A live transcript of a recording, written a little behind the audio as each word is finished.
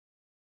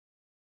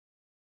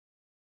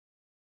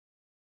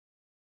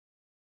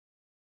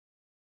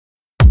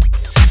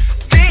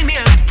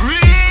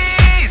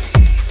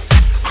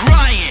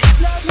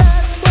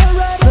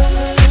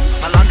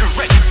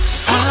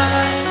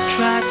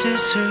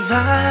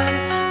survive,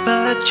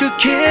 but you're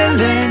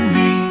killing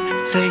me,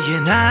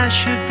 saying I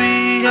should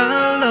be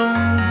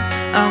alone.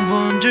 I'm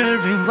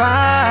wondering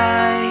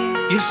why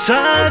you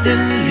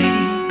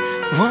suddenly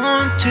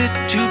wanted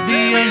to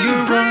be on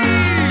your own.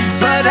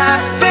 But I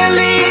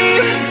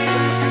believe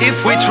if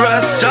we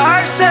trust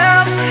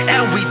ourselves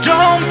and we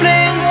don't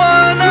blame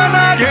one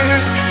another,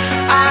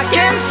 I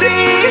can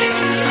see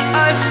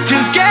us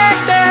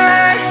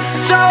together.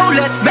 So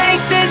let's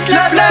make this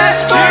love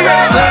last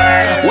forever.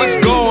 What's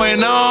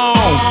going on?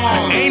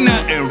 Ain't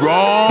nothing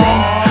wrong.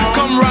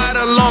 Come right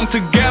along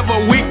together,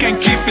 we can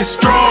keep it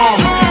strong.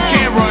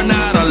 Can't run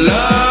out of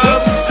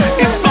love,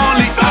 it's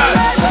only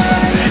us.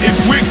 If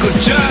we could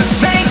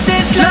just make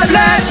this love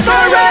last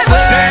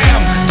forever.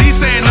 Damn, these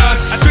ain't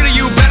us. I treated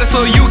you better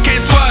so you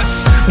can't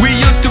fuss. We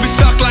used to be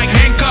stuck like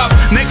handcuffs.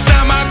 Next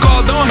time I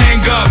call, don't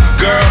hang up.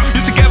 Girl,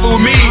 you together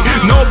with me,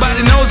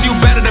 nobody knows you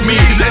better than me.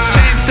 Let's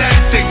change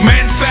tactic,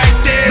 man,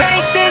 fact is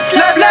make this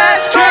love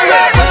last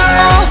forever.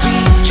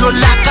 You're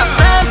like a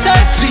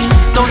fantasy,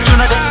 don't you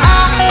know that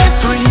I am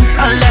free,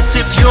 unless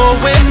if you're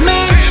with me.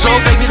 So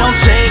baby, don't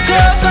say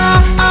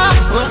goodbye,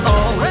 we're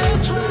always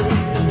true.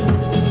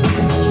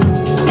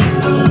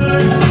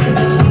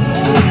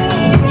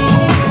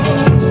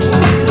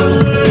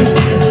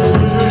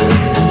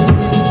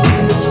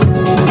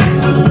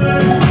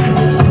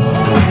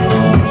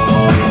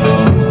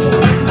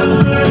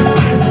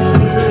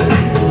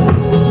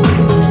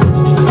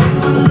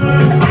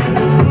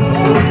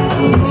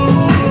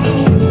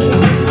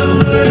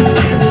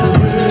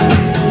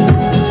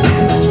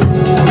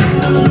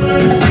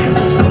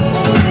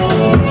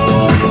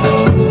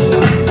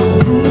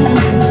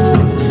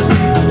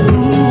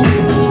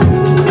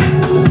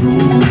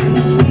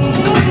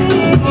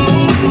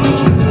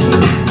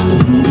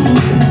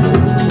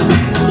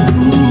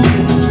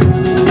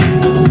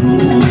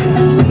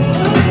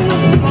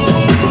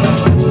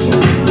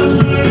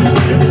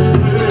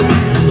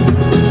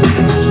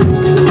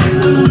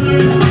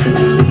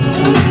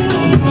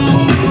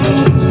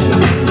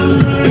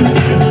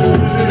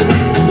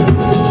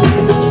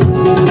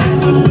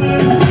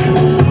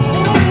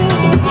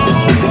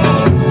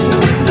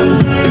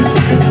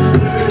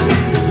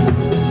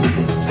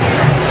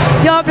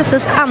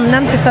 Precis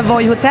anlänt till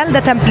Savoy Hotel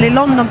där Temperley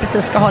London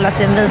precis ska hålla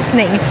sin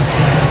visning.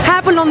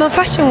 Här på London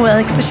Fashion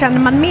Week så känner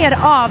man mer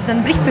av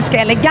den brittiska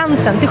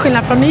elegansen till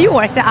skillnad från New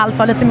York där allt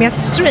var lite mer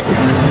street.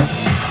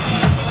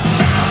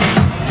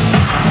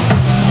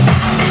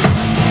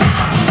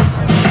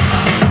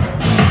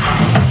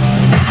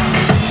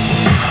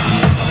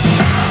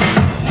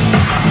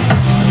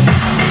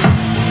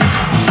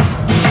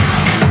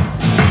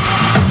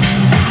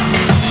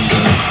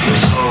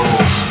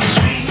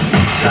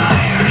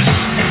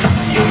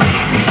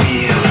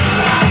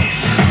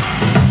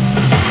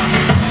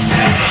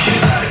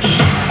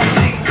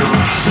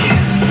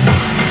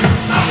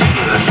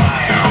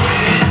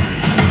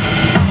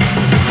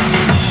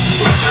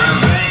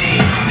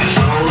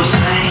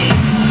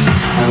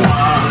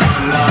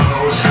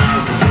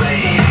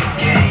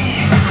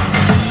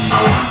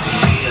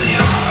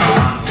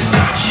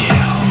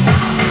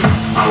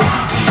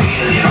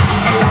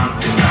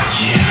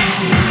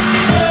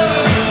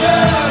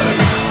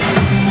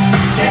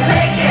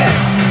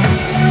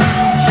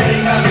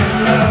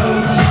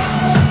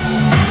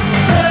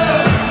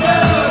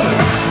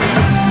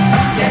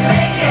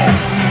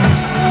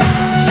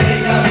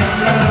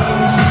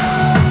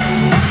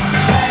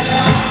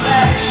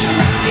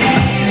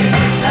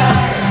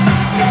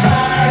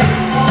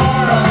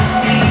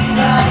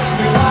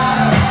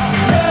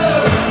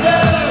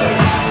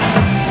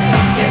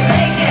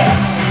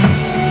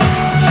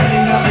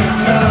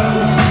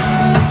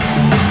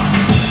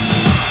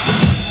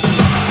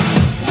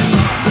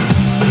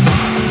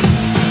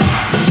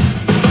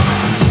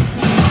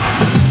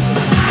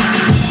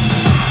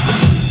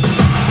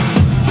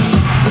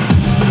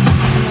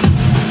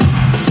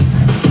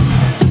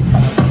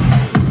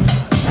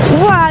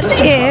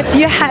 If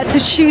you had to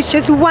choose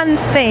just one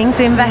thing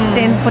to invest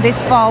in for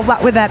this fall,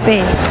 what would that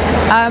be?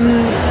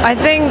 I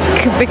think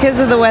because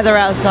of the weather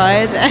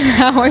outside and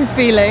how I'm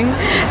feeling,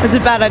 it's a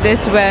bad idea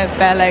to wear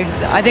bare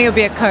legs. I think it would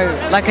be a coat,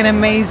 like an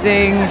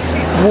amazing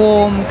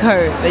warm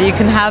coat that you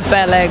can have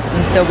bare legs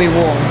and still be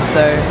warm.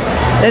 So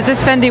there's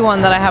this Fendi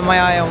one that I have my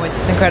eye on, which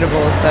is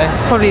incredible, so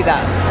probably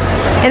that.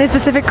 Any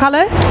specific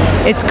color?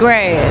 It's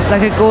grey. It's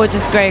like a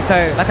gorgeous grey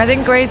coat. Like I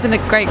think grey's a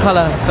great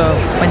colour for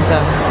winter.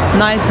 It's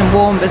nice and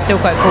warm but still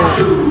quite cool.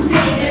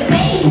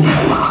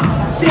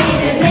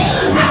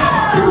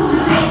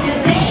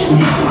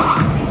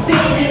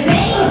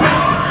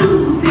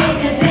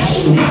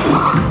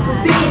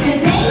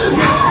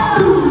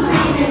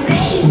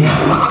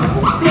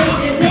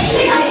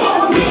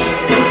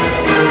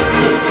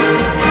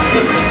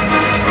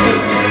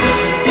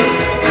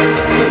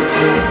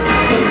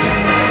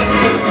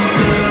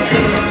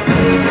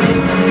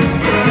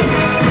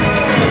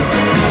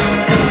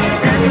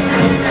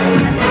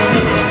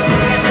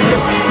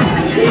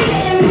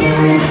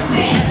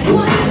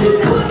 One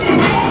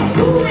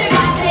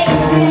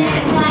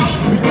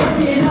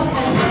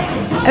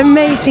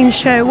amazing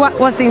show. What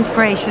was the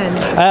inspiration?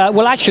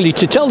 Well, actually,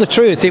 to tell the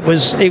truth, it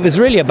was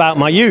really about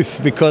my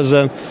youth, because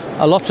a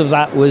lot of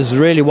that was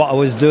really what I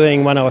was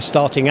doing when I was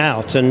starting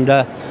out. And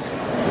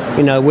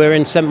you know, we're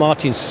in St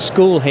Martin's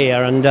School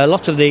here, and a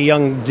lot of the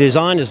young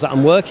designers that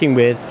I'm working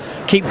with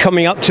keep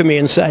coming up to me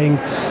and saying,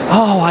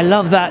 "Oh, I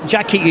love that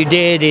jacket you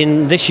did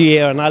in this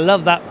year, and I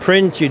love that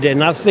print you did."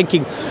 And I was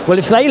thinking, well,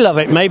 if they love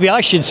it, maybe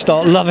I should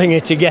start loving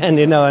it again,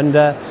 you know, and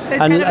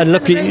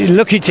look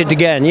at it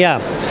again.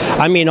 Yeah,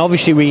 I mean,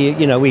 obviously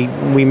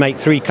we make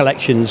 3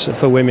 collections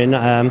for women,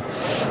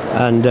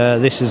 and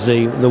this is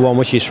the one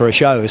which is for a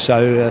show.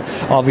 So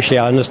obviously,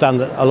 I understand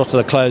that a lot of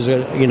the clothes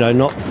are, you know,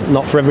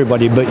 not for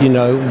everybody, but you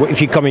know, if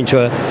you come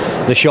into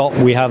the shop,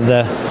 we have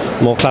the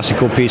more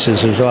classical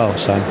pieces as well.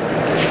 So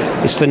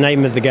it's the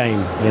name of the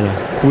game, you know.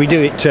 We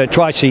do it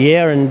twice a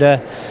year, and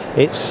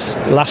it's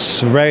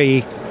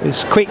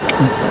quick,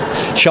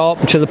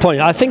 sharp, to the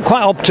point. I think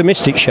quite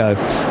optimistic show.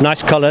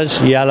 Nice colours,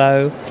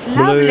 yellow,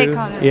 Lovely blue,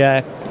 colours.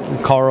 yeah,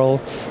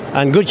 coral,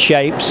 and good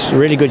shapes,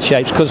 really good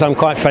shapes. Because I'm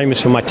quite famous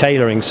for my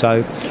tailoring,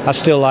 so I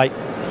still like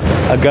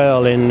a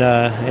girl in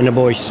a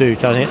boy's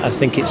suit. I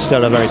think it's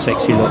still a very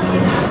sexy look.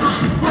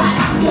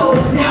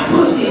 Now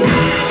push it.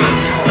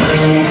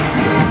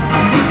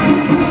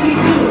 Push it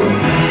good.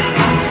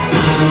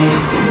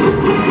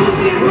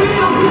 Push it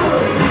real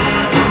good.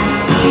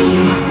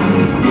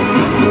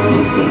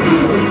 Push it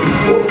good.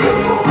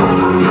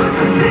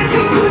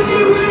 Push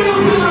it real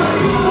good.